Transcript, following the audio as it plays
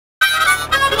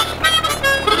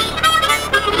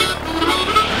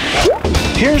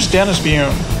Here's Dennis Buehn,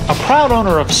 a proud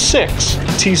owner of 6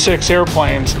 T-6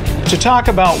 airplanes, to talk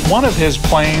about one of his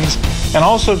planes and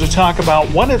also to talk about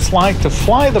what it's like to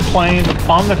fly the plane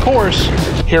on the course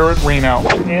here at Reno.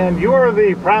 And you're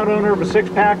the proud owner of a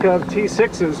 6-pack of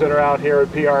T-6s that are out here at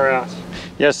PRS.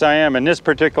 Yes, I am, and this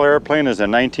particular airplane is a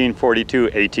 1942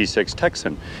 AT-6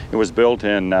 Texan. It was built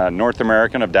in North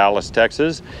American of Dallas,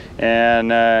 Texas,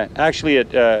 and actually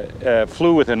it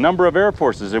flew with a number of air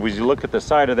forces. As you look at the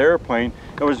side of the airplane,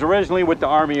 it was originally with the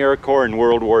Army Air Corps in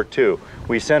World War II.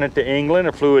 We sent it to England,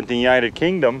 it flew it to the United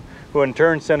Kingdom, who in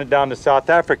turn sent it down to South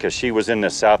Africa. She was in the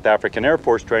South African Air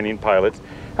Force training pilots.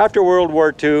 After World War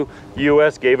II, the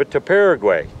U.S. gave it to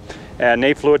Paraguay. And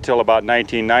they flew it till about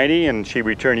 1990, and she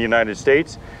returned to the United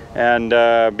States and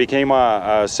became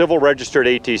a civil registered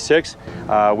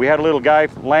AT-6. We had a little guy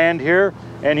land here,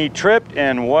 and he tripped,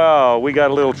 and wow, we got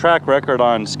a little track record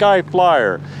on Sky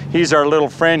Flyer. He's our little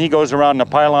friend. He goes around the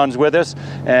pylons with us,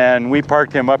 and we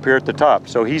parked him up here at the top.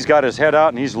 So he's got his head out,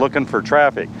 and he's looking for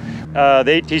traffic.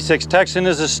 The AT-6 Texan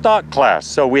is a stock class,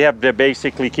 so we have to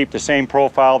basically keep the same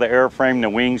profile, the airframe, the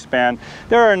wingspan.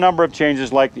 There are a number of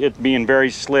changes, like it being very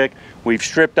slick. We've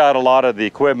stripped out a lot of the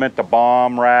equipment, the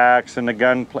bomb racks and the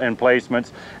gun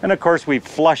emplacements, and of course we've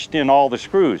flushed in all the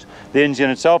screws. The engine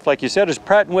itself, like you said, is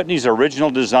Pratt & Whitney's original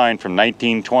design from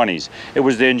 1920s. It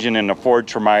was the engine in the Ford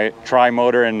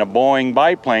tri-motor and the Boeing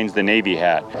biplanes the Navy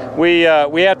had. We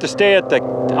have to stay at the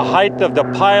height of the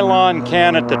pylon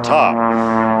can at the top.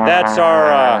 That's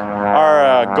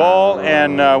our goal,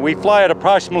 and we fly at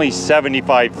approximately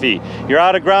 75 feet. You're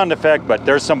out of ground effect, but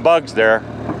there's some bugs there.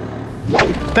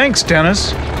 Thanks,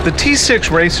 Dennis. The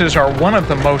T-6 races are one of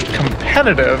the most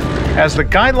competitive, as the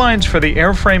guidelines for the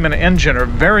airframe and engine are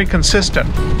very consistent,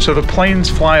 so the planes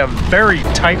fly a very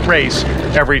tight race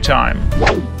every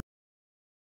time.